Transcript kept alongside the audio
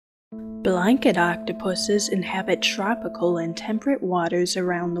Blanket octopuses inhabit tropical and temperate waters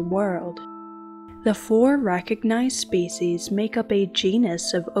around the world. The 4 recognized species make up a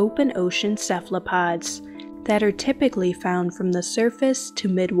genus of open ocean cephalopods that are typically found from the surface to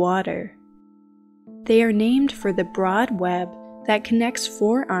mid-water. They are named for the broad web that connects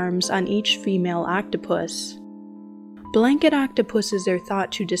 4 arms on each female octopus. Blanket octopuses are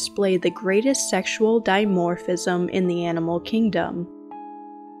thought to display the greatest sexual dimorphism in the animal kingdom.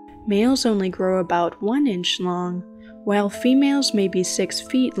 Males only grow about 1 inch long, while females may be 6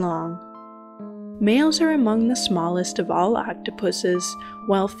 feet long. Males are among the smallest of all octopuses,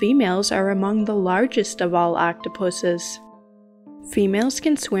 while females are among the largest of all octopuses. Females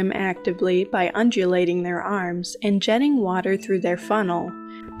can swim actively by undulating their arms and jetting water through their funnel,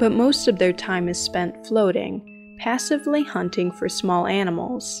 but most of their time is spent floating, passively hunting for small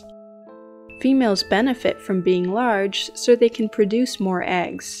animals. Females benefit from being large so they can produce more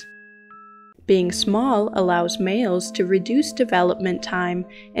eggs. Being small allows males to reduce development time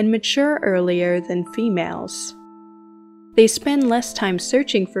and mature earlier than females. They spend less time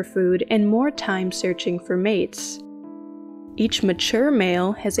searching for food and more time searching for mates. Each mature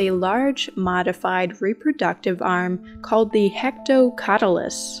male has a large, modified reproductive arm called the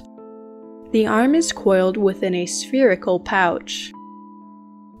hectocotylus. The arm is coiled within a spherical pouch.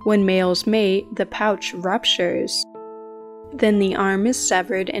 When males mate, the pouch ruptures. Then the arm is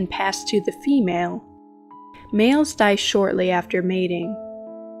severed and passed to the female. Males die shortly after mating.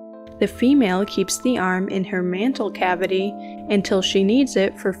 The female keeps the arm in her mantle cavity until she needs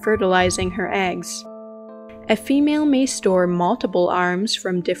it for fertilizing her eggs. A female may store multiple arms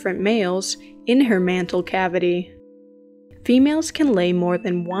from different males in her mantle cavity. Females can lay more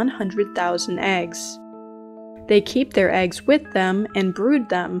than 100,000 eggs. They keep their eggs with them and brood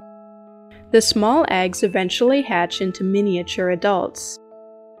them. The small eggs eventually hatch into miniature adults.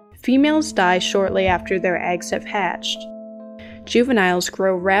 Females die shortly after their eggs have hatched. Juveniles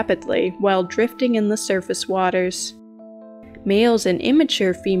grow rapidly while drifting in the surface waters. Males and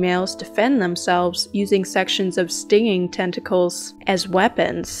immature females defend themselves using sections of stinging tentacles as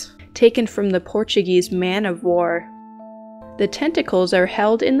weapons, taken from the Portuguese man-of-war. The tentacles are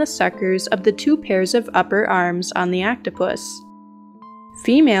held in the suckers of the 2 pairs of upper arms on the octopus.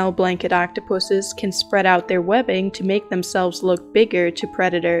 Female blanket octopuses can spread out their webbing to make themselves look bigger to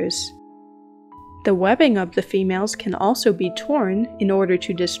predators. The webbing of the females can also be torn in order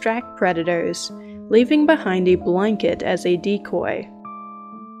to distract predators, leaving behind a blanket as a decoy.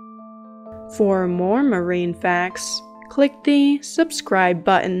 For more marine facts, click the subscribe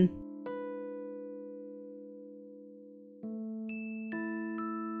button.